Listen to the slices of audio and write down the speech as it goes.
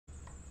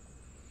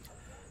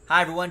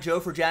Hi everyone, Joe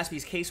for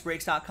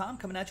JaspysCaseBreaks.com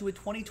coming at you with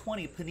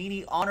 2020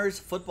 Panini Honors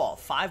Football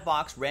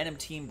 5-box random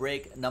team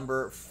break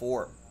number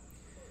 4.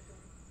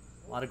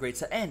 A lot of great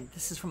stuff, and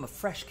this is from a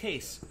fresh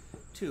case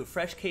too. A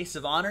fresh case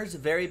of honors.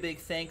 Very big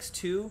thanks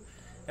to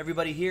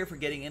everybody here for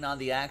getting in on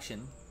the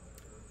action.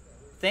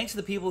 Thanks to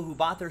the people who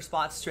bought their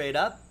spots straight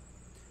up.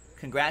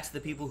 Congrats to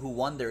the people who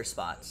won their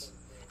spots.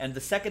 And the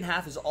second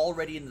half is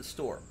already in the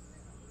store.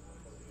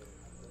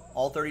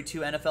 All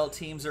 32 NFL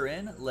teams are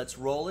in. Let's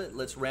roll it.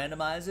 Let's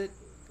randomize it.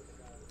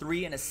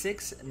 3 and a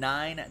 6,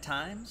 9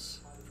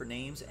 times for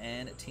names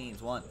and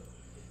teams. 1,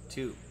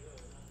 2,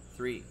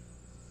 3,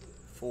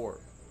 4,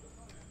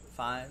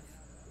 5,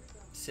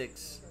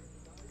 6,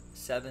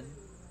 7,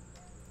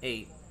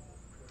 8,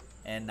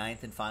 and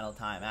 9th and final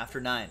time.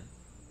 After 9,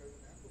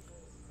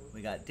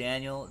 we got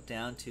Daniel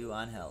down to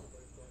Angel.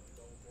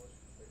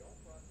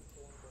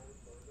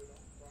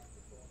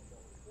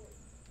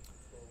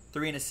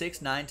 Three and a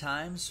 6, 9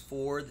 times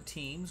for the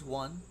teams.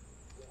 1,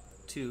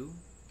 2,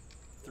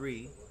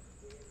 3,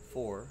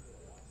 4,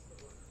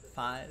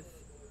 5,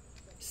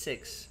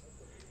 6,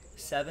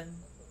 7,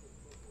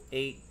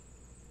 8,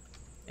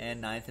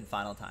 and 9th and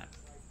final time.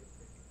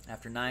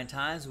 After 9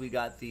 times, we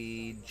got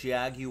the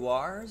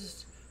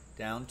Jaguars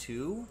down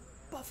to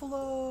Buffalo.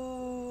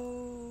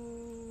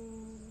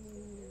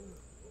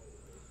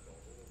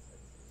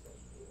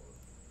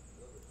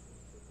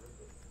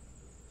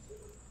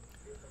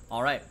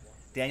 All right.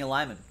 Daniel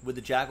Lyman with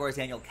the Jaguars,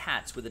 Daniel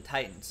Katz with the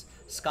Titans,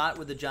 Scott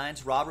with the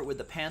Giants, Robert with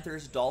the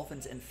Panthers,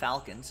 Dolphins, and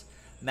Falcons,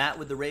 Matt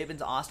with the Ravens,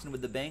 Austin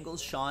with the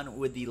Bengals, Sean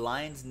with the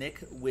Lions,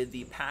 Nick with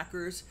the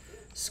Packers,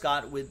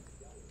 Scott with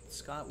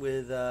why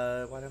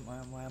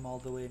am I all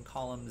the way in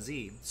column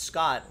Z?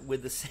 Scott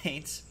with the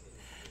Saints,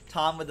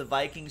 Tom with the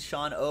Vikings,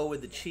 Sean O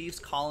with the Chiefs,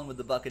 Colin with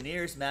the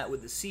Buccaneers, Matt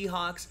with the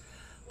Seahawks,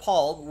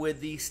 Paul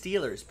with the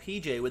Steelers,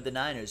 PJ with the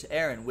Niners,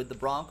 Aaron with the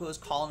Broncos,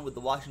 Colin with the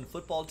Washington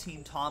Football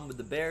Team, Tom with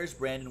the Bears,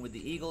 Brandon with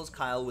the Eagles,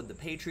 Kyle with the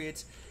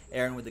Patriots,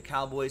 Aaron with the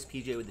Cowboys,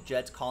 PJ with the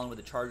Jets, Colin with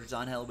the Chargers,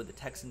 Angel with the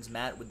Texans,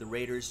 Matt with the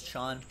Raiders,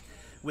 Sean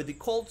with the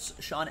Colts,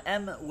 Sean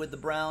M with the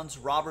Browns,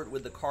 Robert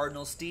with the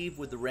Cardinals, Steve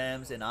with the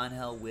Rams, and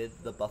Angel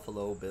with the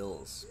Buffalo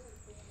Bills.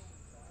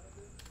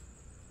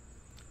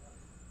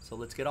 So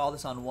let's get all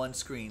this on one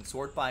screen.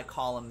 Sort by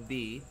column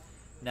B.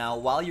 Now,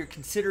 while you're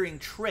considering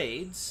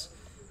trades,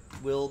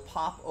 we'll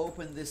pop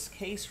open this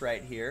case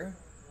right here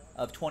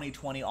of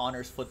 2020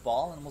 Honors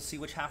Football, and we'll see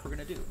which half we're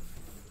going to do.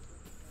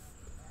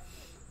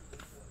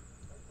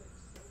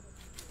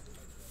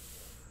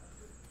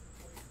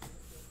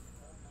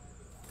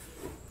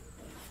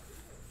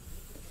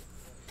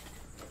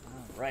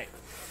 All right.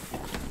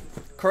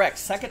 Correct.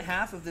 Second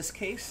half of this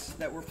case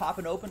that we're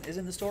popping open is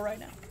in the store right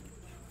now.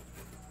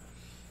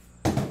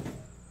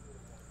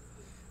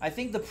 I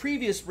think the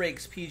previous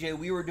breaks, PJ,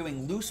 we were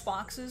doing loose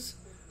boxes.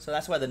 So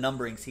that's why the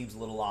numbering seems a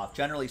little off.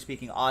 Generally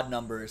speaking, odd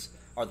numbers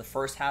are the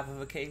first half of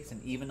a case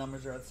and even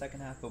numbers are the second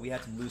half, but we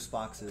had some loose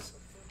boxes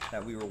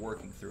that we were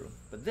working through.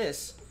 But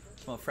this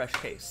is from a fresh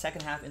case.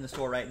 Second half in the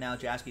store right now,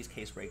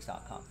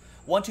 JaspysCaseBreaks.com.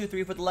 1, 2,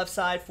 3 for the left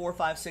side, 4,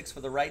 5, 6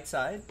 for the right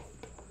side.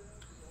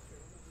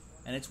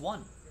 And it's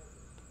 1.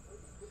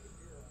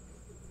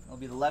 It'll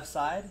be the left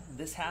side,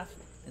 this half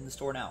in the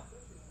store now.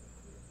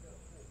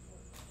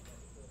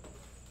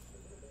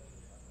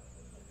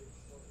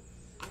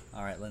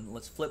 All right,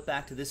 let's flip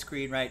back to this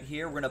screen right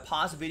here. We're going to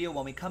pause the video.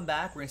 When we come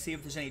back, we're going to see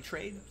if there's any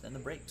trade. Then the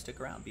break.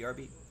 Stick around.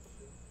 BRB.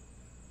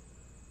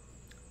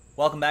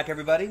 Welcome back,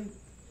 everybody.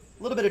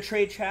 A little bit of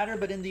trade chatter,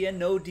 but in the end,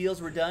 no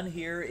deals were done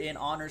here in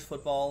Honors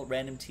Football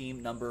Random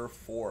Team number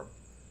 4.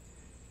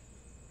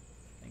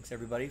 Thanks,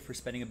 everybody, for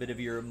spending a bit of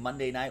your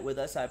Monday night with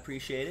us. I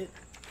appreciate it.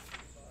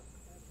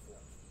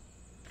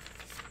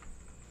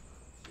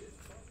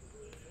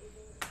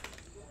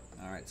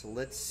 All right, so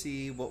let's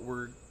see what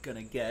we're going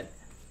to get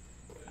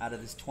out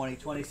of this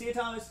 2020. See you,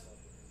 Thomas.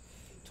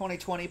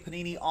 2020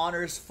 Panini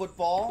Honors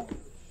Football.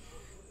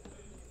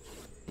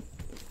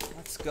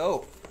 Let's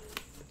go.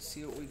 Let's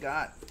see what we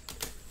got.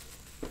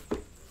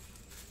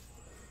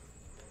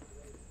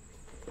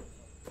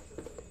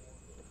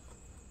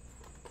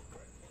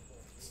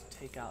 Let's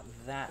take out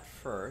that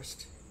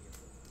first.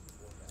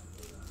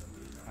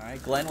 All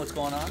right, Glenn, what's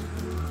going on?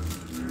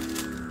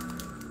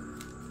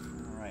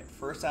 All right,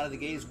 first out of the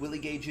gate is Willie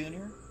Gay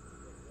Jr.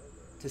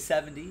 to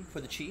 70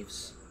 for the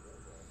Chiefs.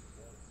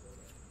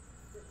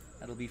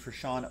 That'll be for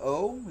Sean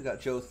O. We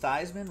got Joe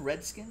Theismann,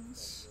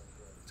 Redskins.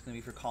 It's going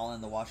to be for Colin,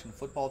 the Washington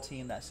Football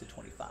Team. That's to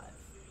 25.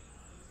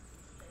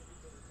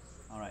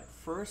 All right,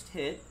 first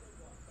hit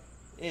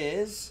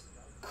is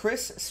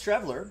Chris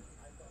Streveler.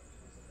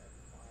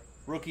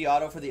 Rookie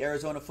auto for the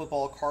Arizona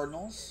Football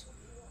Cardinals.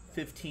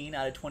 15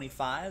 out of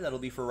 25. That'll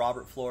be for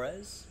Robert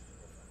Flores.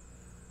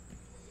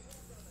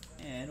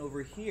 And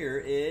over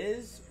here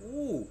is,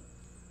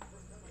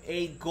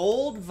 a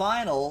gold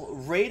vinyl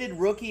rated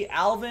rookie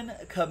Alvin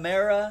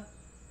Kamara.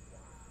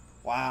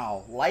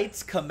 Wow.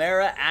 Lights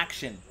Kamara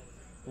action.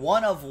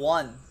 1 of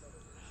 1.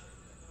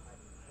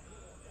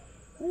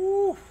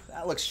 Ooh,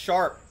 that looks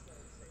sharp.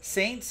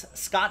 Saints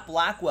Scott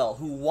Blackwell,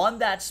 who won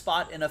that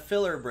spot in a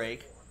filler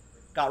break,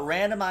 Got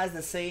randomized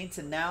the Saints,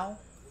 and now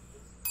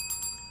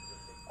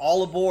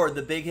all aboard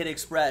the Big Hit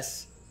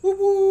Express. Woo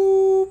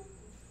woo!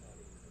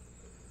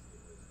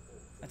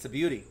 That's a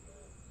beauty.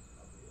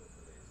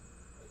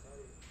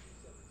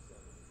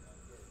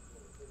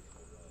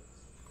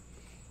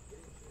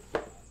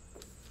 All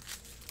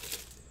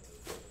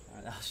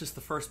right, that was just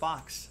the first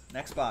box.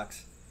 Next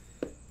box.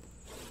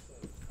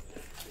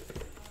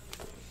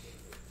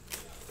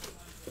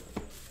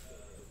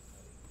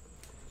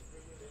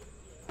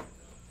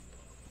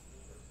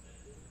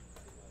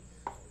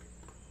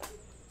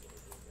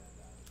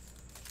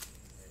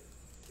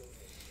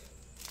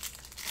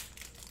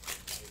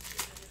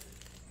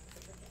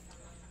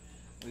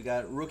 We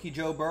got rookie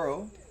Joe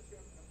Burrow,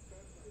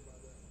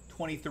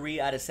 23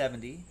 out of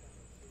 70.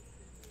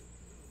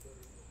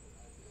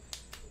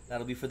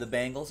 That'll be for the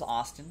Bengals,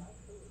 Austin.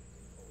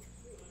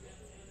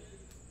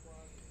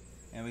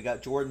 And we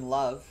got Jordan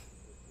Love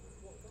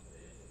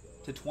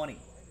to 20.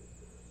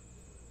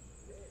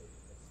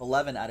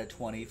 11 out of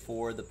 20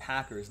 for the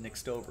Packers, Nick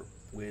Stover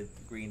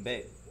with Green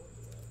Bay.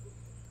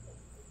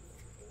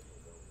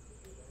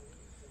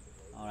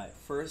 All right,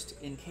 first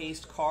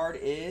encased card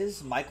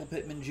is Michael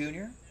Pittman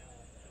Jr.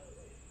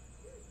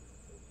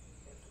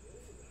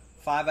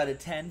 5 out of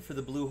 10 for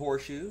the Blue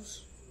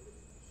Horseshoes.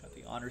 Got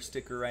the honor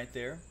sticker right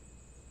there.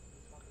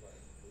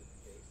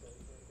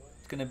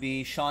 It's going to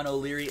be Sean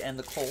O'Leary and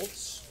the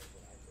Colts.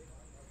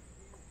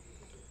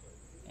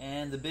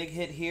 And the big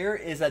hit here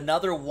is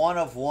another 1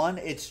 of 1.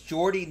 It's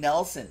Jordy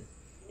Nelson,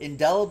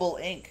 indelible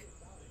ink.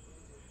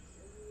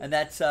 And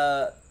that's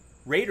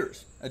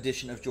Raiders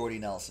edition of Jordy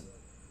Nelson.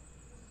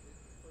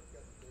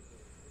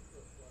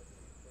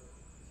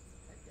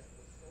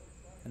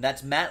 And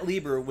that's Matt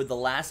Lieber with the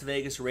Las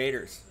Vegas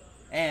Raiders.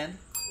 And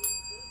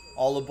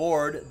all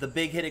aboard the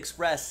Big Hit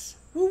Express.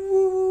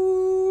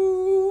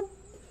 Woo!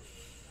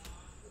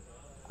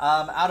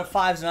 Out of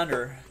 5s and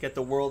under, get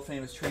the world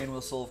famous train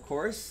whistle, of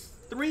course.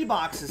 3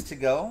 boxes to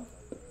go.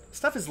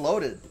 Stuff is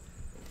loaded,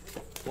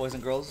 boys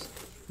and girls.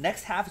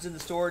 Next half is in the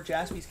store,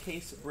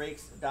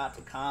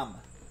 jaspyscasebreaks.com.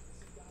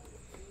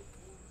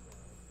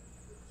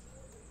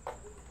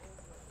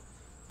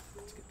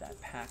 Let's get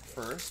that pack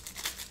first.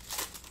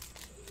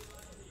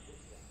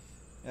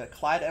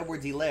 Clyde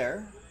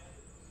Edwards-Helaire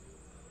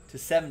to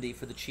 70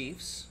 for the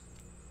Chiefs.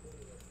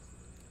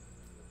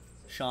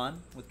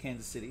 Sean with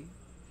Kansas City.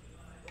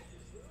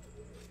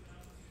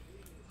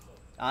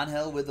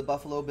 Angel with the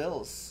Buffalo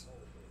Bills.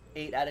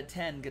 8 out of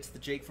 10 gets the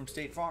Jake from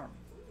State Farm.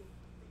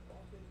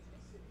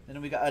 Then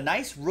we got a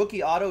nice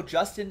rookie auto,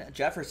 Justin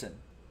Jefferson.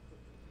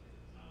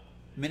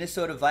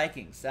 Minnesota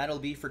Vikings. That'll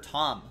be for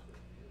Tom,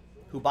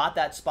 who bought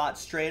that spot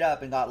straight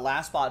up and got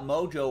last spot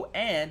mojo,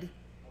 and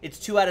it's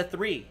 2 out of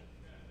 3.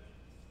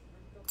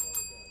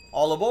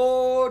 All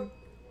aboard!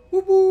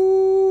 Whoop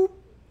whoop!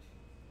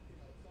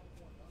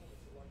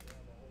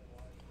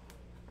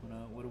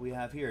 What do we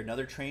have here?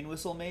 Another train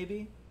whistle,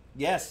 maybe?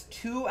 Yes,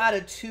 2 out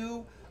of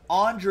 2.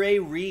 Andre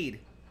Reed.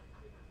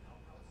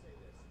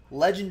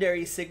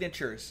 Legendary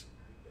signatures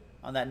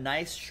on that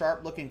nice,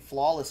 sharp-looking,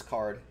 flawless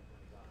card.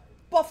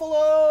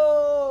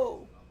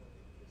 Buffalo!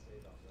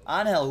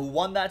 Angel, who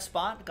won that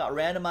spot, got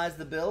randomized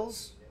the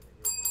Bills.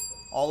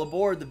 All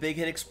aboard the Big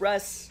Hit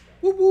Express.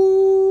 Whoop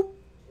whoop!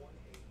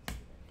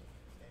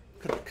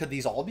 Could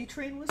these all be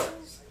train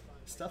whistles?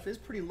 Stuff is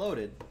pretty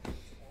loaded.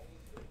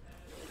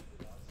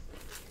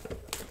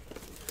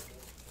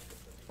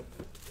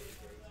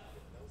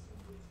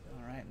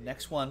 All right,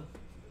 next one.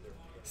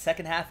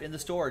 Second half in the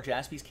store,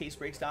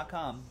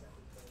 jaspyscasebreaks.com.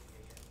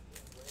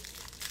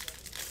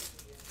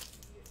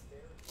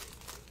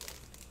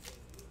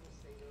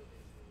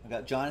 I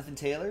got Jonathan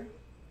Taylor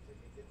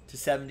to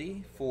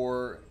 70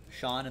 for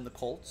Sean and the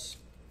Colts.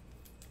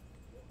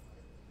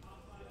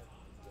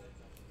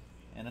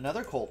 And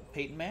another Colt,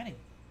 Peyton Manning.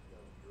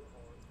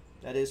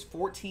 That is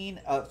 14,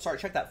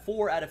 check that,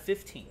 4 out of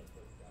 15.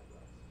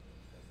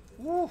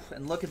 Woo,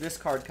 and look at this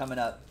card coming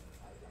up.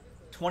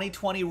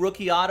 2020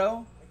 rookie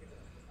auto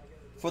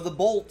for the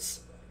Bolts,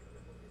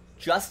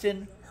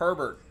 Justin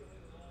Herbert.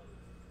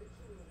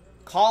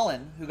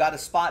 Colin, who got a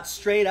spot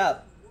straight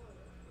up,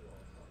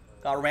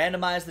 got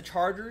randomized the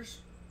Chargers,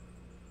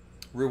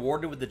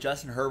 rewarded with the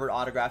Justin Herbert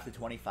autograph to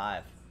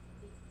 25.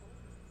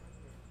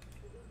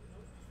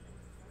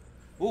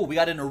 Ooh, we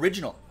got an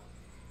original.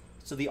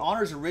 So the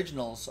Honors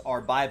Originals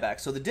are buyback.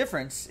 So the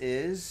difference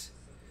is,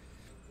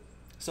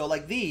 so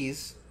like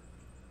these,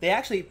 they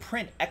actually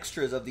print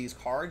extras of these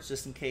cards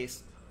just in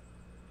case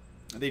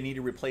they need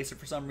to replace it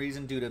for some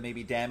reason due to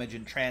maybe damage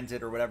in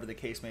transit or whatever the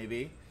case may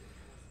be.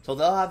 So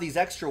they'll have these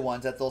extra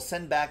ones that they'll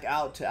send back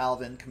out to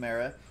Alvin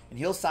Kamara, and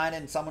he'll sign it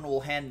and someone will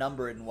hand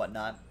number it and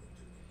whatnot.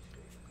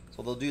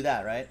 So they'll do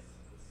that, right?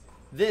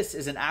 This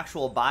is an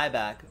actual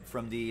buyback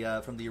from the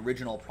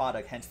original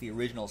product, hence the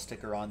original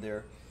sticker on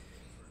there.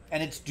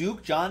 And it's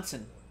Duke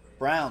Johnson,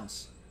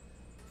 Browns,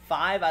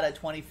 5 out of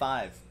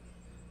 25.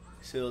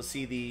 So you'll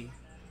see the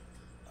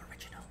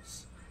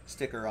originals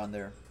sticker on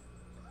there.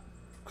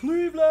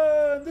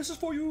 Cleveland, this is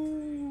for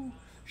you.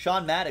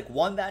 Sean Maddock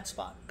won that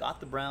spot,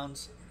 got the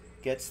Browns,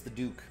 gets the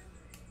Duke.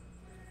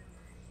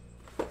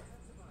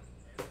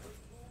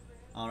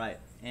 All right,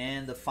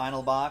 and the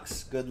final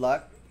box. Good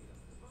luck.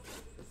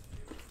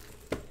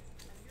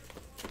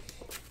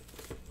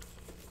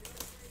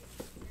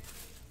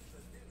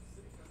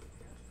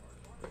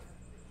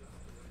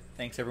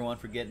 Thanks everyone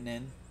for getting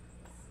in.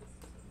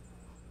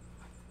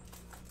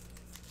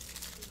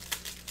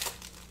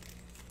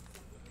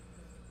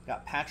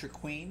 Got Patrick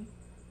Queen,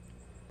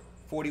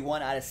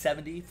 41 out of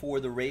 70 for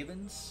the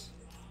Ravens.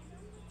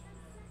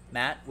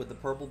 Matt with the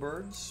Purple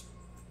Birds.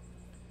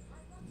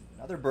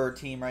 Another bird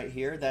team right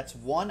here. That's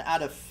 1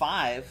 out of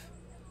 5.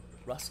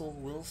 Russell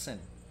Wilson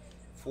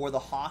for the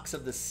Hawks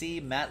of the Sea.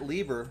 Matt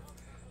Lieber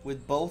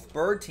with both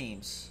bird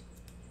teams.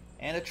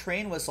 And a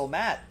train whistle.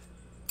 Matt.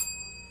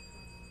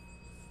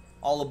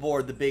 All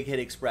aboard the Big Hit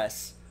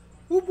Express.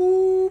 Whoop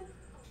whoop.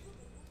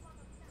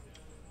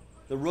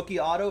 The rookie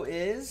auto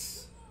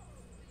is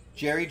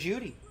Jerry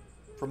Jeudy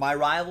for my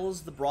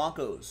rivals, the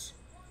Broncos.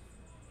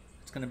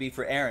 It's going to be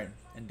for Aaron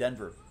in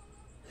Denver.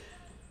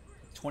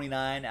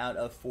 29 out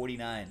of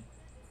 49.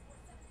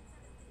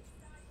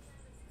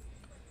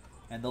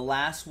 And the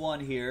last one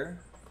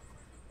here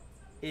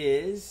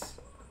is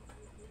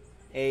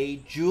a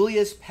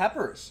Julius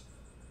Peppers.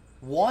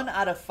 1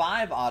 out of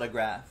 5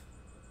 autograph.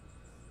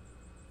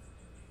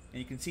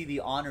 And you can see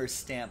the honors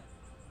stamp.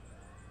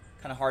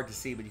 Kind of hard to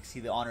see, but you can see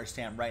the honors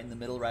stamp right in the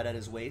middle, right at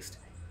his waist.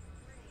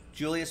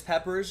 Julius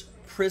Peppers,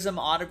 Prism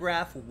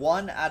autograph,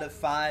 1 out of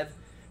 5.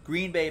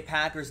 Green Bay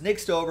Packers. Nick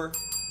Stover,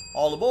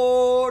 all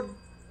aboard.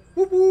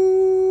 Whoop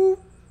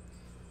whoop.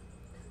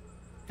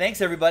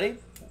 Thanks, everybody.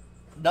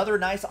 Another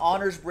nice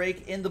honors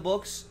break in the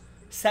books.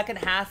 Second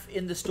half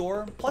in the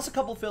store, plus a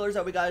couple fillers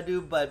that we got to do,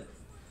 but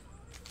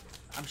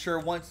I'm sure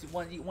once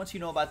you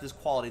know about this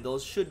quality,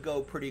 those should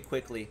go pretty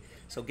quickly.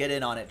 So get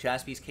in on it.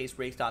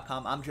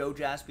 JaspysCaseBreaks.com. I'm Joe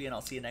Jaspy, and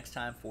I'll see you next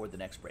time for the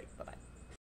next break. Bye-bye.